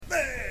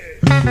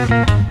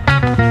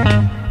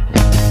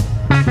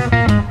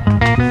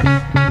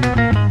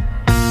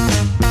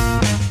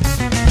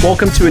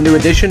Welcome to a new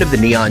edition of the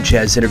Neon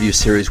Jazz interview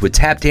series with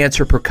tap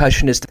dancer,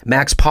 percussionist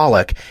Max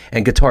Pollock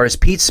and guitarist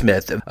Pete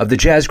Smith of the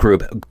jazz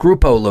group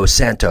Grupo Los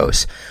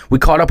Santos. We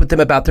caught up with them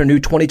about their new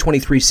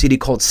 2023 CD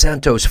called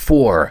Santos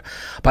 4.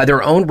 By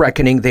their own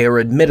reckoning, they are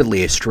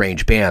admittedly a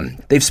strange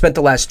band. They've spent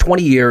the last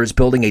 20 years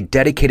building a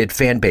dedicated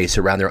fan base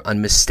around their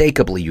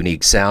unmistakably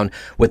unique sound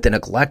with an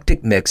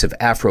eclectic mix of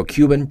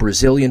Afro-Cuban,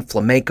 Brazilian,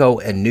 flamenco,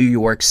 and New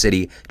York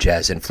City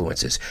jazz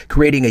influences,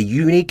 creating a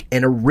unique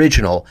and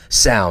original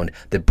sound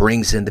that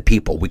brings in the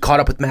people. We caught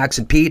up with Max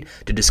and Pete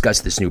to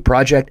discuss this new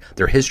project,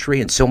 their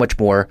history, and so much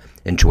more.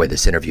 Enjoy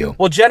this interview.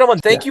 Well, gentlemen,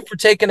 thank you for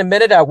taking a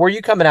minute out. Where are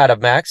you coming out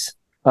of, Max?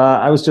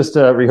 I was just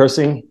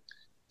rehearsing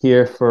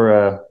here for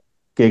a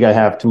gig I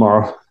have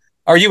tomorrow.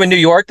 Are you in New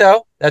York,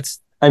 though?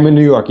 I'm in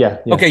New York, yeah.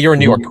 Okay, you're in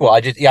New York. Cool. I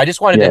just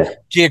wanted to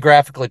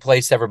geographically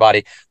place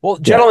everybody. Well,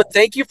 gentlemen,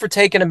 thank you for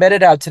taking a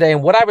minute out today.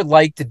 And what I would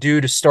like to do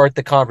to start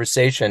the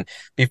conversation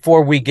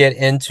before we get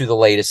into the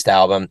latest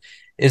album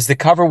is to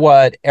cover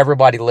what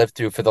everybody lived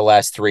through for the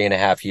last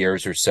 3.5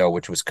 years or so,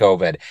 which was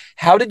COVID.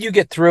 How did you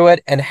get through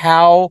it, and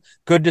how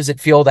good does it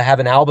feel to have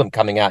an album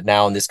coming out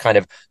now in this kind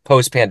of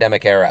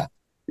post-pandemic era?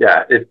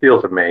 Yeah, it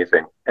feels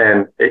amazing.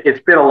 And it's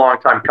been a long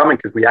time coming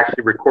because we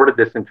actually recorded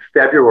this in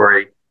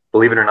February,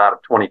 believe it or not, of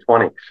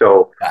 2020.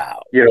 So,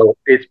 wow.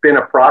 It's been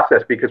a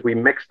process because we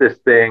mixed this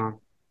thing.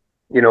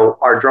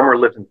 Our drummer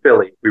lives in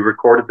Philly. We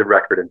recorded the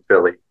record in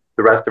Philly.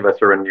 The rest of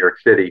us are in New York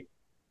City.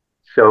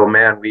 So,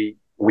 man, we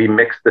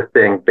mixed the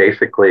thing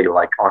basically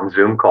like on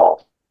Zoom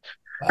calls.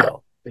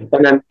 Wow. And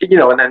then,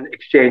 and then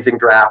exchanging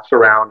drafts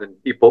around and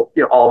people,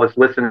 all of us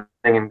listening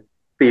and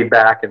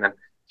feedback. And then,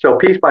 so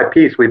piece by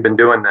piece, we've been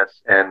doing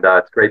this, and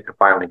it's great to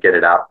finally get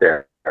it out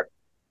there. How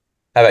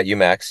about you,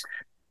 Max?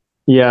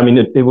 Yeah, I mean,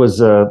 it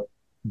was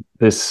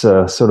this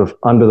sort of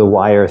under the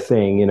wire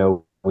thing.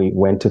 We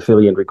went to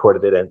Philly and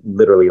recorded it, and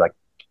literally like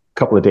a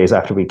couple of days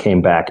after we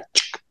came back,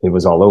 it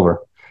was all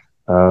over.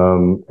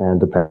 And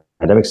the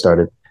pandemic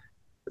started.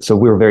 So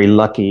we were very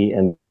lucky,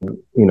 and,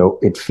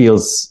 it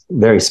feels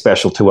very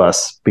special to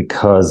us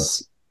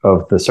because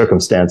of the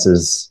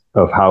circumstances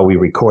of how we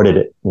recorded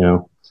it,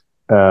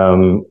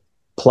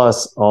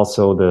 plus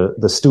also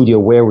the studio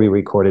where we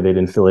recorded it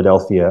in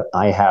Philadelphia.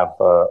 I have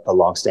a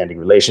longstanding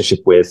relationship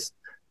with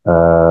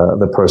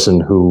the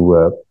person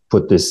who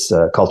put this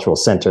cultural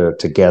center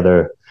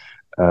together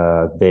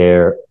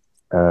there.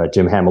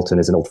 Jim Hamilton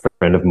is an old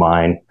friend of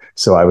mine.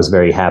 So I was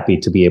very happy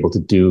to be able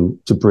to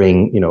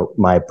bring,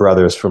 my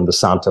brothers from the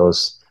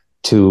Santos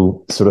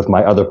to sort of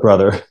my other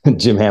brother,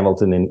 Jim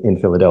Hamilton in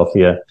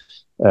Philadelphia.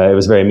 It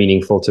was very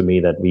meaningful to me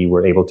that we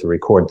were able to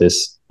record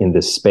this in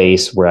this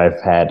space where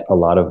I've had a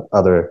lot of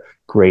other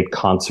great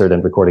concert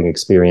and recording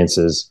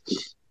experiences.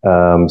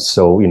 The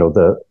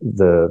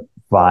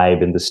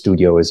vibe in the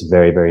studio is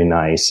very, very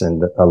nice.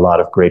 And a lot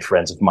of great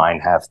friends of mine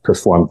have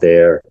performed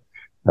there.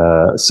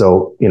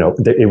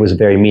 It was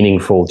very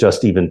meaningful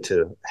just even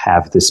to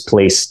have this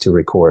place to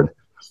record.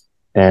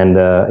 And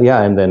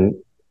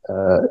then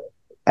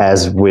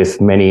as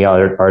with many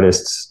other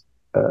artists,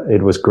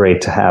 it was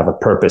great to have a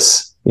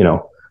purpose,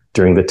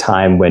 during the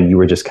time when you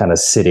were just kind of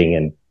sitting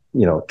and,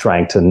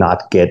 trying to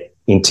not get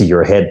into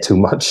your head too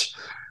much.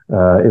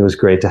 It was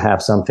great to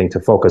have something to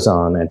focus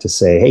on and to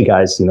say, hey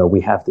guys,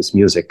 we have this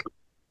music.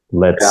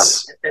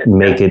 Let's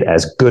make it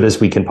as good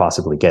as we can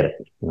possibly get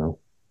it,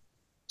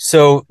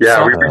 So we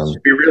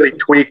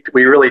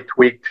really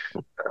tweaked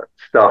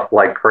stuff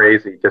like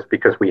crazy just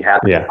because we had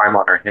the time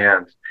on our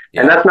hands.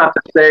 Yeah. And that's not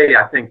to say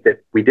I think that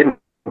we didn't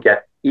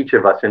get each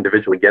of us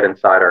individually get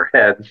inside our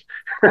heads.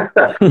 And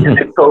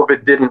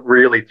COVID didn't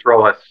really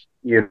throw us,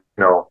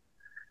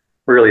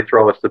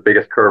 the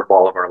biggest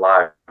curveball of our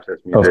lives as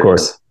musicians. Of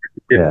course.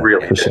 It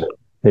really did. Sure.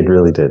 It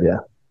really did, yeah.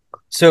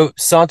 So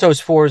Santos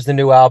 4 is the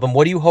new album.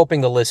 What are you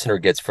hoping the listener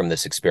gets from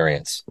this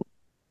experience?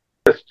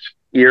 Just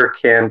ear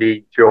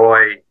candy,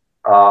 joy,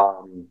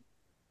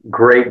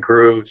 great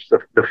grooves,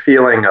 the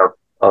feeling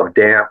of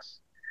dance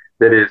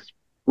that is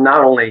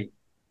not only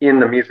in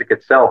the music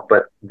itself,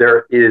 but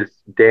there is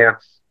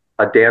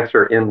a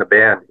dancer in the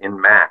band, in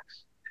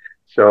Max.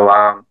 So,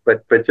 I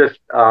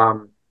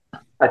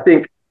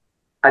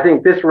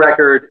think this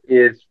record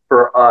is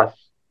for us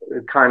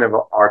kind of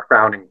our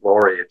crowning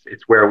glory.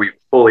 It's where we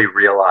fully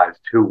realized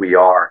who we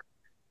are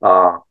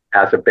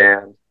as a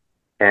band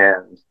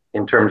and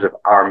in terms of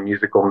our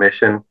musical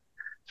mission.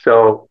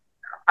 So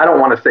I don't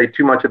want to say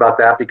too much about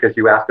that because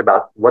you asked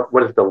about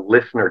what is the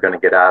listener going to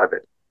get out of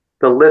it.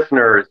 The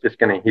listener is just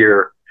going to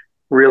hear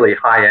really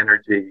high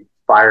energy,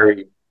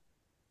 fiery,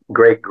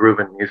 great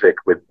grooving music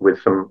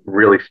with some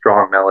really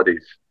strong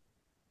melodies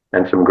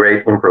and some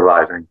great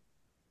improvising.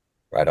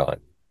 Right on.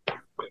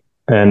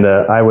 And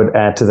I would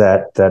add to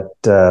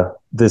that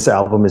this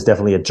album is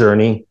definitely a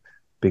journey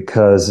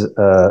because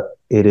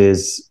it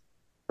is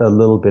a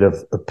little bit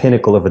of a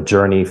pinnacle of a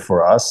journey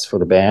for us, for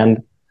the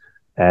band.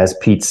 As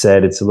Pete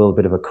said, it's a little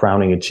bit of a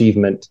crowning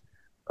achievement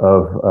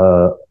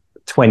of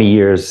 20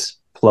 years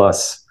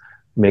plus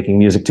making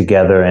music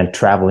together and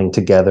traveling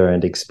together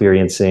and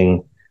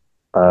experiencing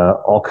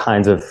all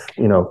kinds of,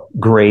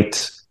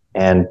 great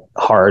and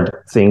hard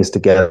things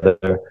together.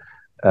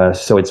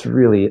 So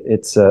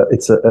it's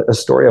a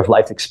story of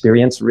life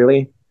experience,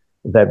 really,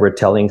 that we're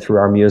telling through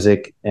our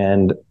music.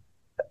 And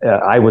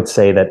I would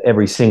say that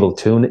every single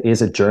tune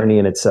is a journey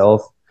in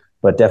itself,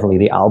 but definitely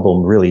the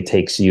album really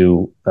takes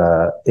you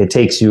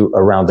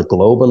around the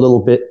globe a little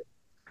bit,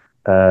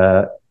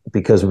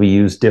 because we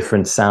use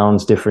different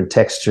sounds, different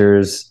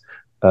textures,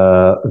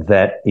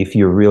 that if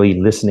you're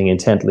really listening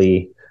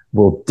intently,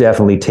 will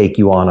definitely take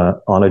you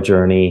on a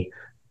journey.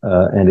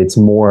 And it's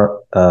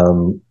more,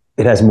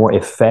 it has more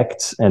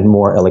effects and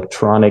more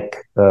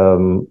electronic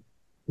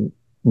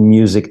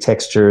music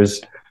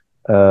textures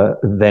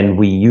than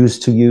we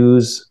used to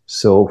use.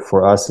 So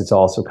for us, it's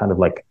also kind of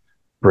like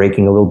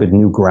breaking a little bit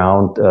new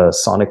ground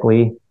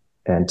sonically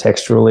and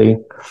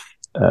texturally.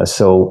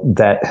 So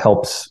that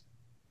helps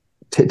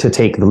to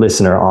take the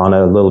listener on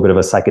a little bit of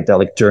a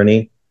psychedelic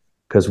journey,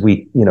 because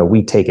we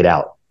take it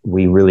out.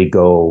 We really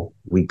go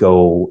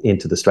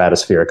into the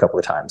stratosphere a couple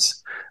of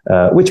times,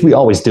 which we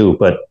always do,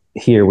 but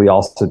here we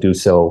also do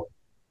so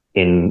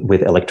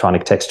with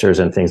electronic textures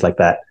and things like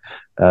that.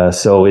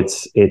 So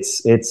it's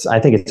I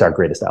think it's our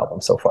greatest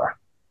album so far.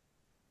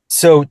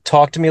 So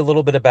talk to me a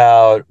little bit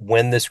about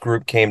when this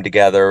group came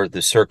together,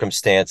 the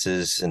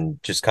circumstances,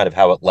 and just kind of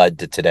how it led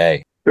to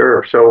today.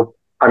 Sure. So,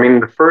 I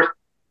mean, the first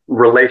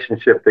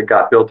relationship that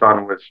got built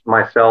on was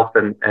myself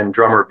and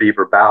drummer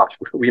Beaver Bausch.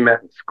 We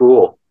met in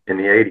school in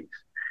the 80s.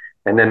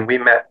 And then we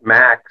met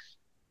Max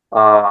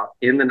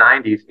in the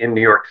 90s in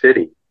New York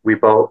City.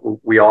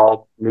 We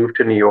all moved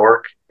to New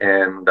York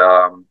and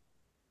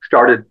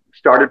started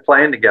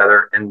playing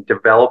together and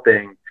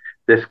developing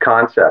this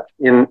concept.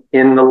 In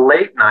the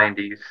late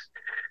 90s,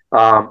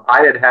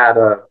 I had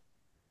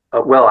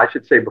I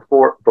should say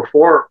before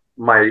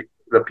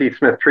the Pete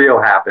Smith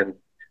trio happened,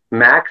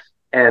 Max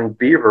and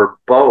Beaver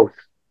both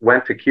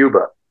went to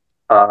Cuba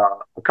a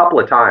couple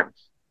of times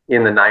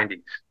in the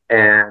 90s.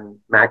 And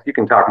Max, you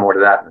can talk more to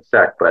that in a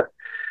sec, but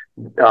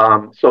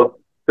so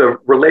the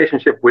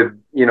relationship with,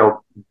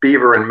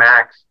 Beaver and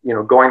Max,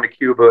 going to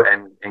Cuba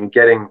and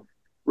getting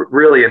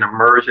really an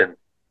immersion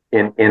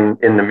in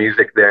the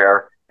music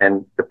there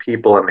and the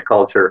people and the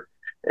culture.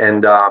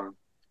 And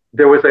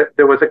there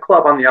was a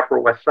club on the Upper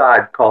West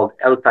Side called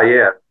El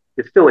Taller.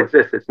 It still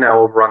exists. It's now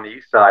over on the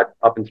East Side,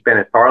 up in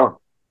Spanish Harlem.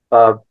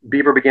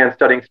 Beaver began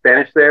studying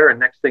Spanish there, and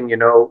next thing you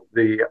know,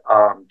 the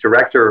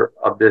director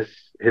of this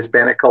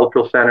Hispanic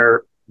Cultural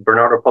Center,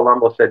 Bernardo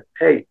Palumbo, said,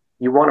 "Hey,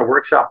 you want to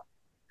workshop,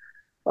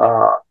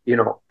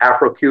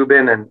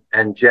 Afro-Cuban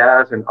and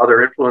jazz and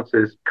other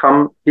influences?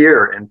 Come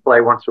here and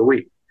play once a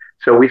week."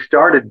 So we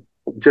started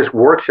just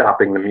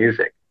workshopping the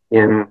music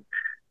in,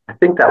 I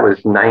think that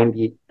was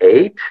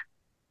 98.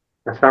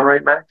 That sound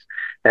right, Max?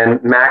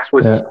 And Max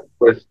was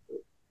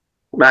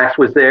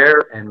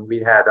there, and we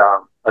had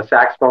a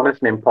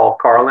saxophonist named Paul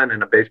Carlin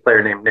and a bass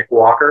player named Nick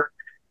Walker.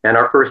 And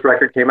our first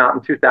record came out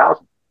in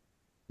 2000.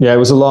 Yeah, it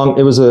was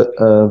a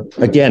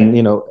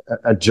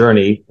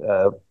journey,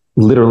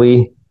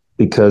 literally,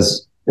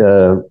 because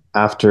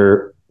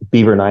after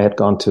Beaver and I had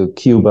gone to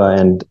Cuba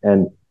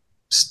and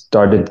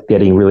started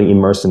getting really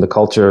immersed in the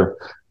culture,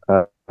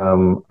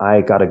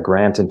 I got a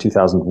grant in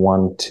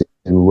 2001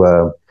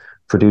 to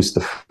produce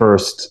the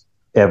first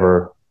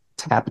ever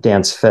tap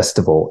dance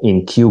festival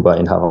in Cuba,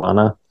 in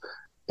Havana.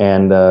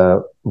 And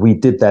we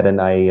did that,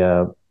 and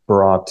I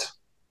brought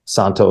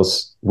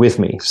Santos with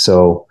me.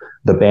 So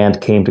the band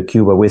came to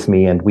Cuba with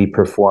me, and we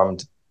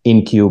performed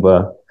in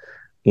Cuba,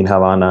 in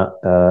Havana,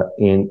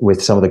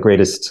 with some of the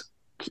greatest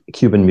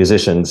Cuban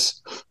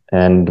musicians.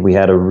 And we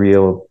had a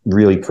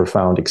really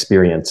profound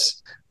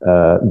experience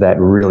that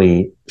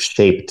really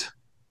shaped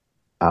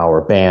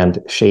our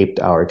band, shaped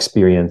our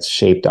experience,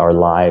 shaped our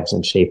lives,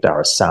 and shaped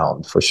our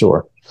sound, for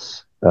sure.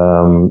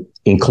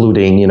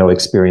 Including,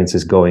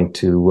 experiences going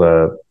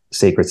to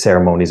sacred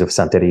ceremonies of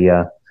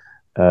Santeria,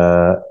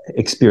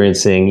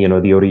 experiencing,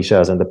 the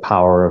orishas and the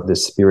power of the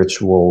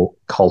spiritual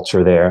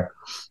culture there.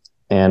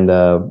 And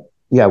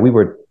we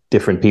were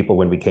different people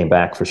when we came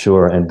back, for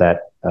sure. And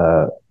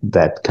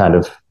that kind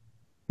of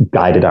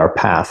guided our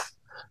path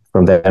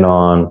from then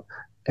on.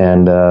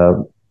 And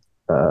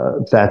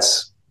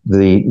that's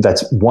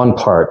one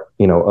part,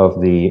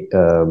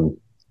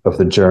 of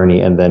the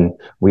journey. And then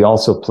we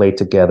also played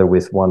together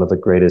with one of the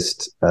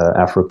greatest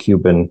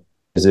Afro-Cuban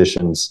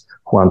musicians,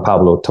 Juan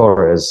Pablo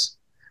Torres,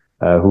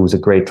 who's a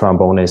great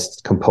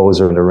trombonist,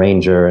 composer, and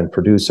arranger and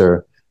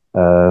producer,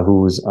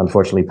 who's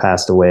unfortunately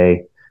passed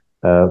away.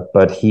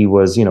 But he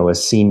was, a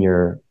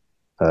senior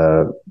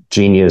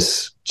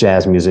genius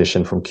jazz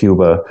musician from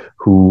Cuba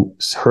who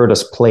heard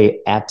us play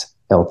at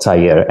El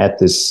Taller, at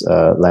this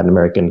Latin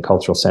American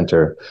Cultural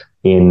Center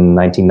in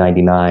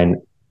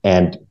 1999,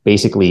 and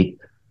basically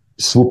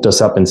swooped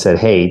us up and said,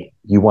 "Hey,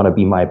 you want to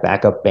be my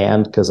backup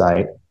band?" Because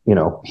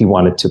he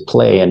wanted to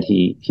play, and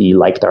he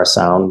liked our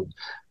sound.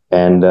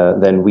 And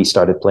then we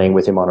started playing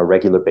with him on a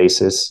regular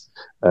basis.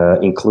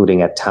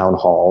 including at Town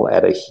Hall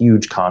at a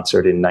huge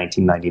concert in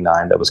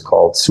 1999 that was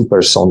called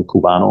Super Son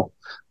Cubano,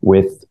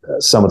 with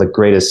some of the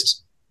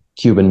greatest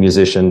Cuban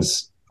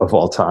musicians of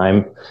all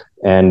time.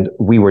 And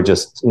we were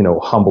just,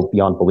 humbled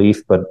beyond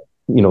belief, but,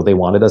 they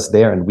wanted us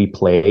there and we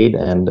played,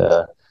 and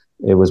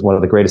it was one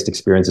of the greatest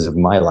experiences of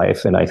my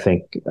life. And I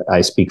think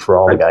I speak for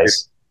all the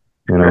guys,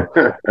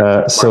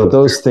 so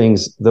those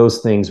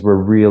things were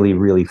really,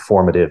 really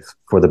formative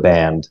for the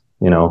band,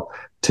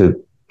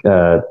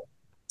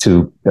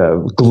 to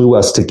glue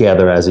us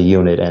together as a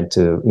unit and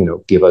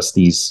to, give us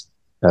these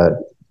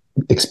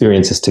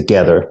experiences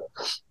together.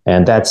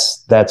 And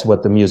that's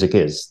what the music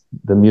is.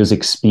 The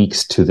music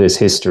speaks to this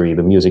history.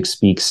 The music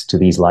speaks to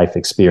these life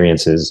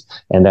experiences.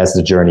 And that's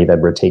the journey that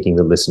we're taking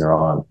the listener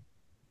on.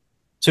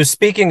 So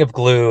speaking of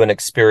glue and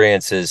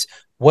experiences,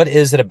 what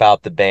is it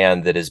about the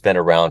band that has been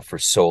around for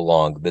so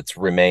long that's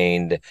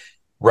remained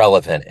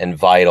relevant and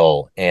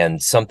vital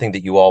and something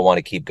that you all want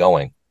to keep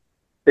going?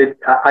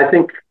 I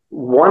think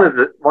one of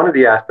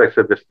the aspects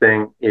of this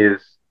thing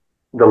is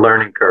the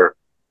learning curve.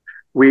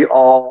 We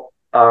all,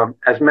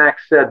 as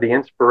Max said, the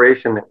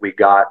inspiration that we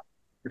got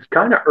is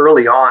kind of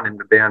early on in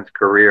the band's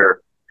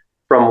career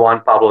from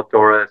Juan Pablo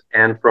Torres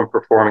and from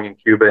performing in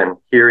Cuba and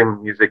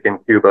hearing music in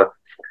Cuba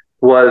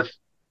was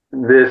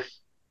this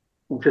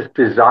just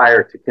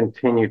desire to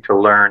continue to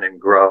learn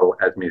and grow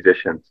as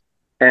musicians.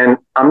 And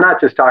I'm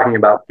not just talking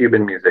about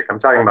Cuban music. I'm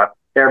talking about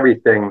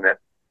everything that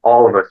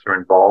all of us are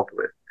involved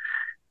with.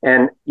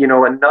 And,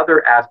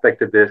 another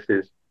aspect of this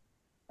is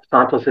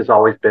Santos has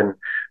always been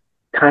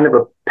kind of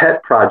a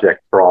pet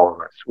project for all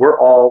of us. We're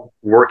all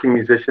working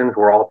musicians.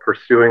 We're all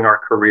pursuing our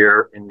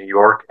career in New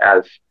York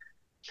as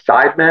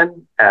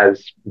sidemen,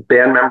 as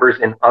band members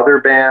in other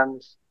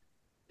bands,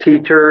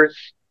 teachers,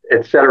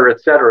 et cetera,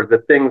 to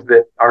things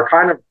that are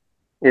kind of,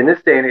 in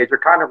this day and age, are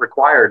kind of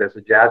required as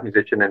a jazz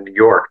musician in New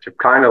York to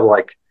kind of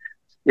like,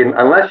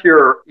 unless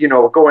you're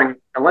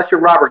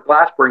Robert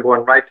Glasper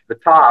going right to the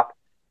top,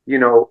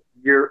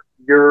 you're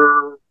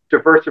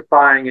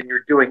diversifying and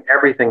you're doing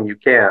everything you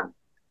can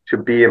to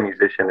be a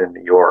musician in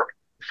New York.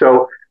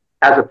 So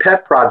as a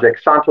pet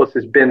project, Santos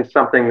has been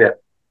something that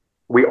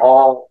we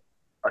all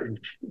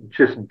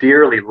just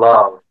dearly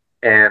love.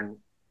 And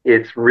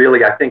it's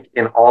really, I think,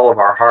 in all of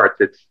our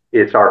hearts,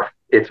 it's our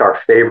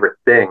favorite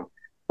thing.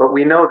 But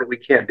we know that we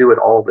can't do it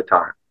all the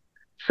time.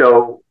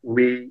 So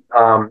when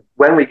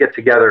we get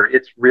together,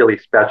 it's really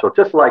special.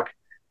 Just like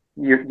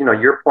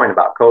your point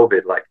about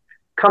COVID, like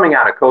coming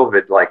out of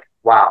COVID, like,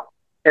 wow,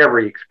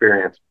 every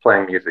experience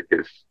playing music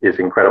is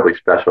incredibly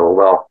special.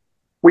 Well,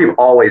 we've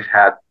always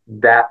had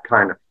that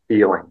kind of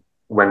feeling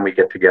when we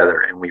get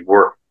together and we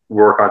work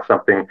on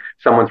something.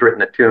 Someone's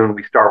written a tune,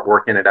 we start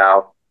working it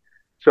out.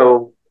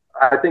 So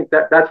I think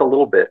that's a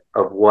little bit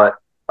of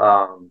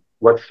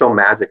what's so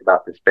magic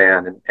about this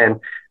band. And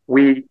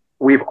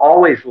we've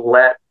always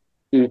let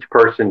each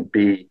person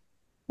be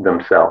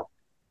themselves.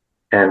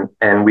 And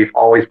we've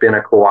always been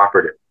a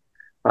cooperative.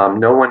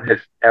 No one has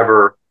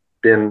ever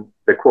been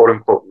the quote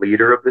unquote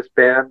leader of this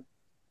band.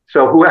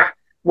 So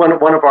one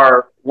of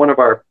our,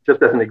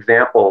 just as an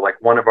example,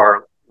 like one of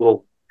our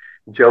little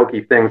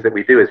jokey things that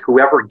we do is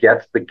whoever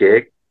gets the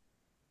gig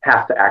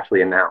has to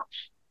actually announce,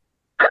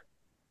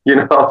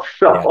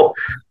 so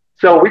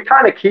we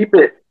kind of keep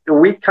it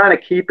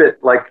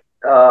like,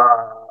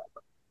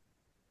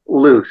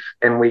 loose,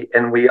 and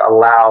we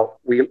allow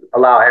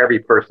every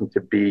person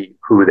to be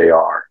who they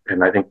are.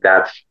 And I think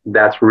that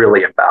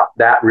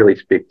really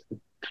speaks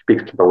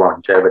to the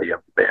longevity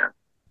of the band.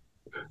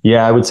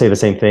 Yeah, I would say the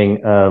same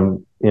thing.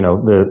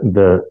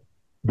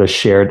 The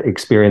shared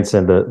experience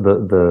and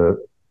the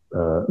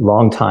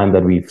long time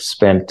that we've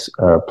spent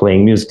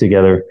playing music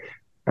together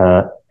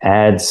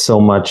adds so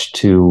much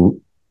to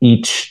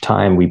each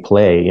time we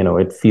play.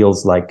 It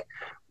feels like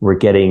we're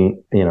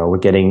getting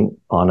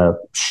on a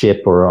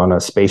ship or on a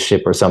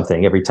spaceship or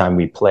something every time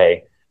we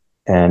play.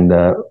 And,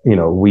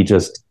 we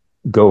just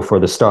go for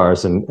the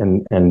stars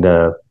and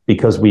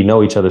because we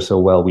know each other so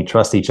well, we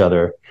trust each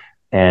other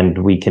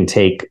and we can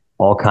take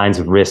all kinds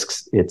of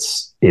risks.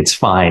 It's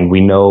fine. We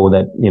know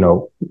that,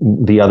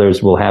 the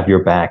others will have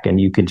your back and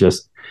you can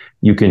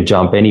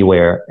jump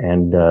anywhere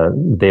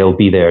and they'll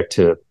be there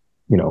to,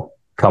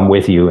 come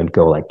with you and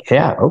go like,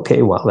 yeah,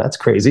 okay, well, that's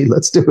crazy.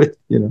 Let's do it.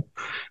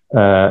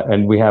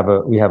 And we have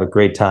a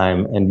great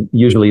time. And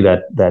usually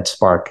that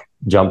spark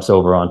jumps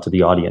over onto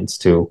the audience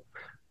too.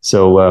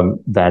 So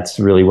that's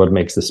really what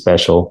makes this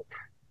special.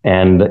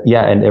 And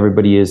and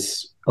everybody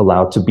is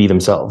allowed to be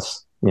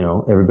themselves.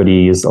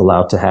 Everybody is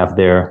allowed to have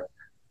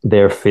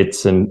their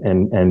fits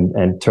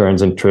and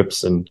turns and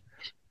trips and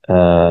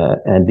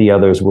the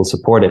others will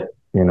support it,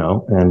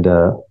 and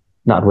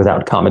not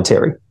without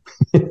commentary.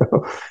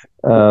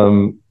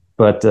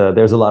 But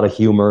there's a lot of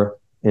humor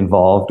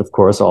involved, of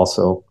course,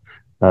 also.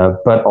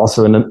 But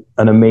also an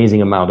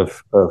amazing amount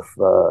of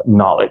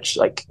knowledge.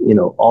 Like,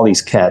 all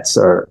these cats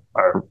are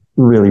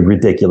really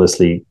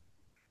ridiculously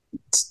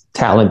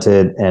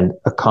talented and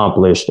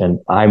accomplished. And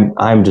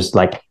I'm just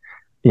like,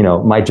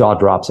 my jaw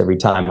drops every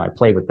time I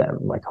play with them.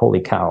 I'm like, holy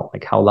cow,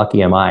 like how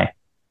lucky am I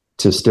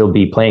to still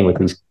be playing with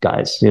these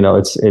guys.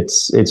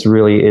 It's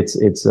really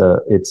it's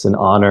an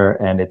honor,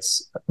 and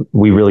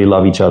we really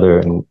love each other,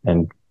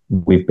 and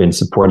we've been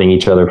supporting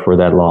each other for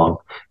that long,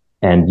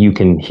 and you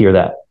can hear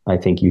that. I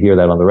think you hear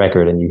that on the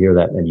record, and you hear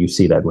that and you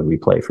see that when we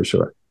play, for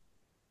sure.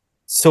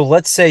 So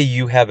let's say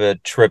you have a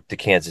trip to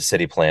Kansas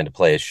City planned to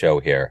play a show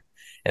here,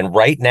 and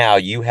right now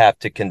you have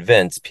to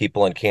convince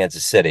people in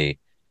Kansas City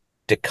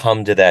to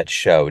come to that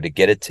show, to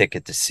get a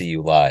ticket to see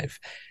you live.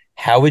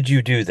 How would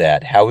you do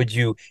that? How would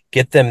you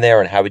get them there,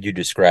 and how would you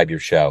describe your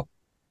show?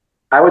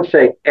 I would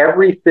say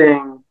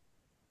everything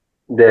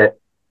that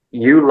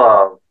you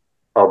love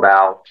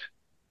about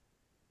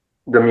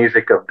the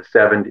music of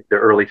the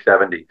early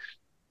 70s,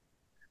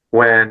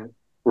 when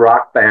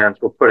rock bands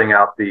were putting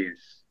out these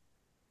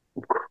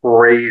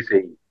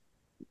crazy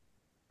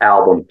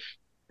albums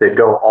that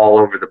go all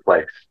over the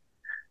place,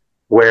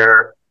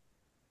 where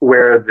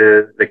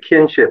the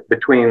kinship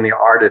between the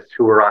artists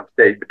who are on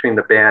stage, between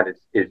the band,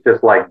 is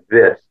just like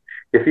this.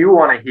 If you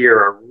want to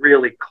hear a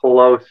really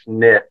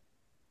close-knit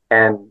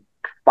and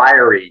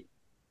fiery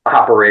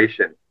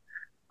operation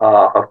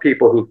of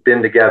people who've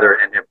been together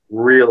and have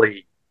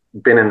really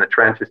been in the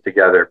trenches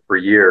together for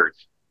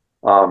years,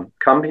 come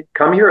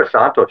hear a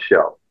Santos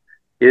show.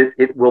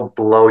 It will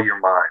blow your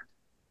mind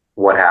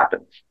what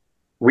happens.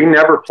 We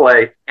never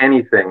play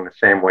anything the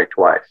same way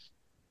twice.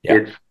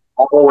 Yeah.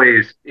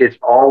 It's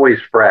always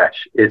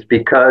fresh. It's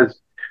because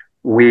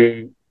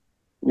we,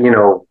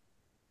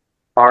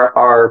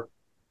 our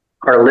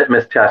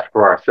litmus test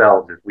for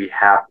ourselves is we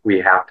have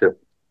to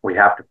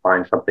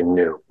find something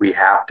new. We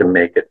have to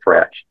make it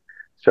fresh.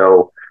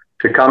 So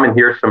to come and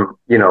hear some,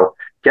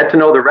 get to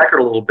know the record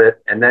a little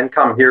bit, and then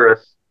come hear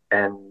us,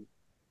 and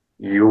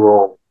you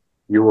will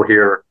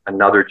hear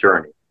another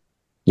journey.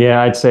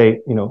 Yeah, I'd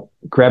say,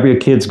 grab your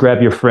kids,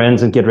 grab your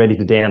friends, and get ready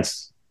to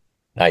dance.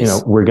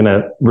 Nice. We're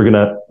gonna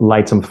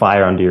light some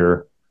fire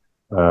under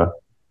your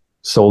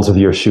soles of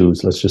your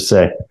shoes, let's just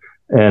say.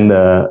 And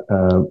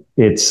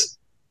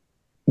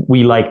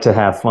we like to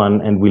have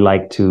fun, and we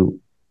like to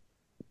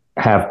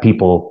have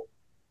people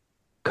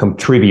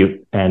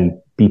contribute and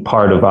be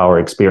part of our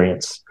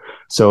experience.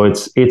 So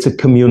it's a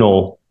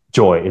communal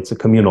joy. It's a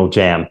communal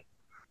jam.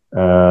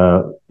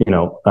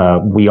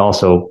 We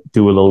also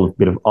do a little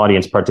bit of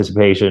audience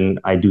participation.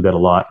 I do that a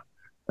lot.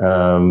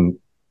 And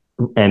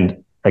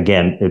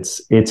again,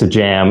 it's a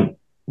jam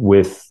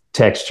with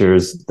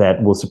textures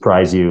that will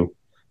surprise you.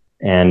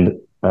 And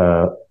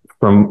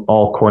from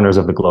all corners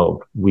of the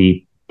globe,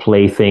 we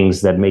play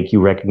things that make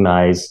you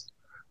recognize,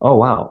 oh,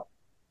 wow,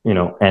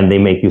 and they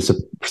make you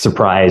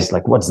surprised,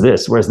 like, what's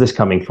this? Where's this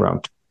coming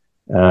from?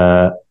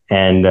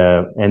 And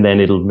then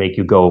it'll make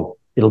you go,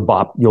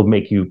 it'll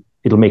make you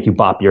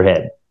bop your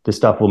head. This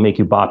stuff will make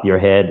you bop your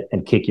head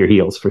and kick your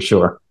heels for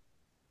sure.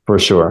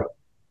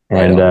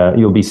 And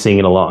you'll be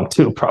singing along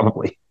too,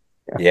 probably.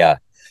 Yeah.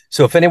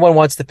 So if anyone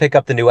wants to pick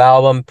up the new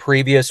album,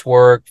 previous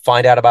work,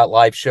 find out about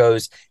live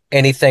shows,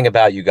 anything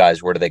about you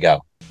guys, where do they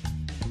go?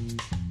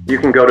 You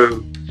can go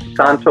to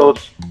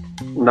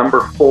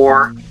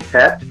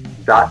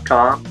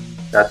Santos4tet.com.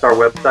 That's our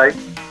website.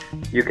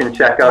 You can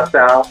check us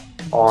out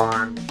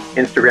on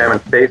Instagram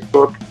and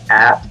Facebook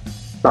at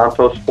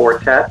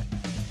Santos4tet.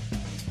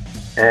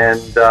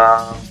 And,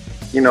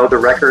 the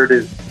record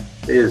is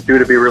due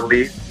to be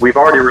released. We've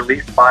already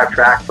released 5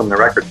 tracks from the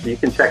record, so you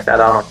can check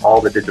that out on all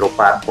the digital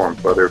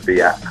platforms, whether it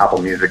be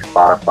Apple Music,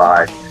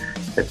 Spotify,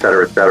 et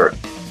cetera, et cetera.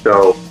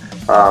 So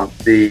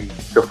the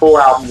full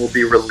album will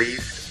be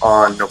released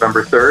on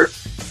November 3rd,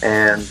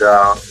 and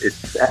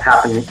it's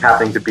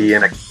happening to be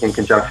in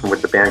conjunction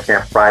with the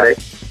Bandcamp Friday.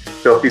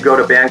 So if you go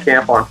to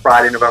Bandcamp on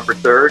Friday, November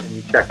 3rd, and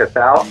you check us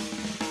out,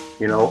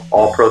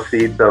 all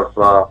proceeds of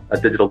a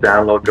digital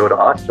download go to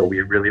us. So we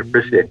really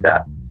appreciate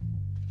that.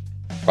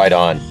 Right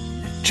on.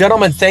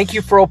 Gentlemen, thank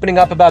you for opening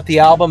up about the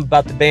album,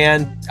 about the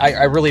band.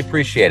 I really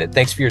appreciate it.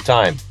 Thanks for your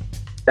time.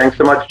 Thanks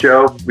so much,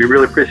 Joe. We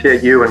really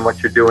appreciate you and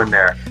what you're doing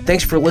there.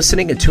 Thanks for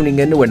listening and tuning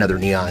in to another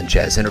Neon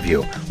Jazz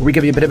interview, where we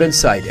give you a bit of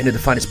insight into the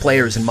finest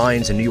players and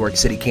minds in New York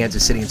City,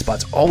 Kansas City, and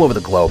spots all over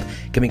the globe,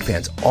 giving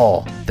fans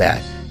all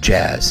that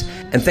jazz.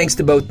 And thanks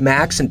to both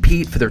Max and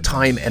Pete for their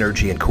time,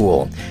 energy, and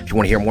cool. If you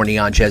want to hear more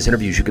Neon Jazz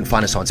interviews, you can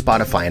find us on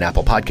Spotify and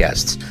Apple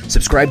Podcasts.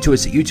 Subscribe to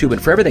us at YouTube,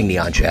 and for everything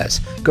Neon Jazz,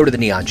 go to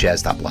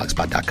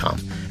theneonjazz.blogspot.com.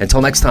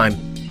 Until next time,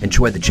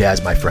 enjoy the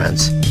jazz, my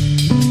friends.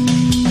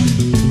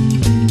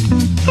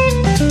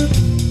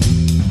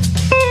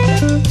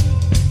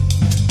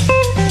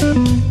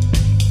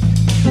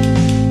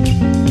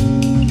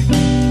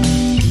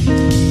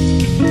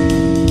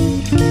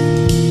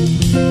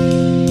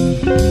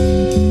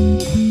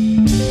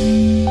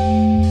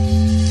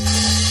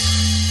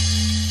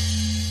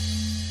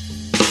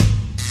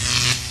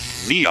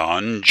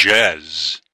 Neon Jazz.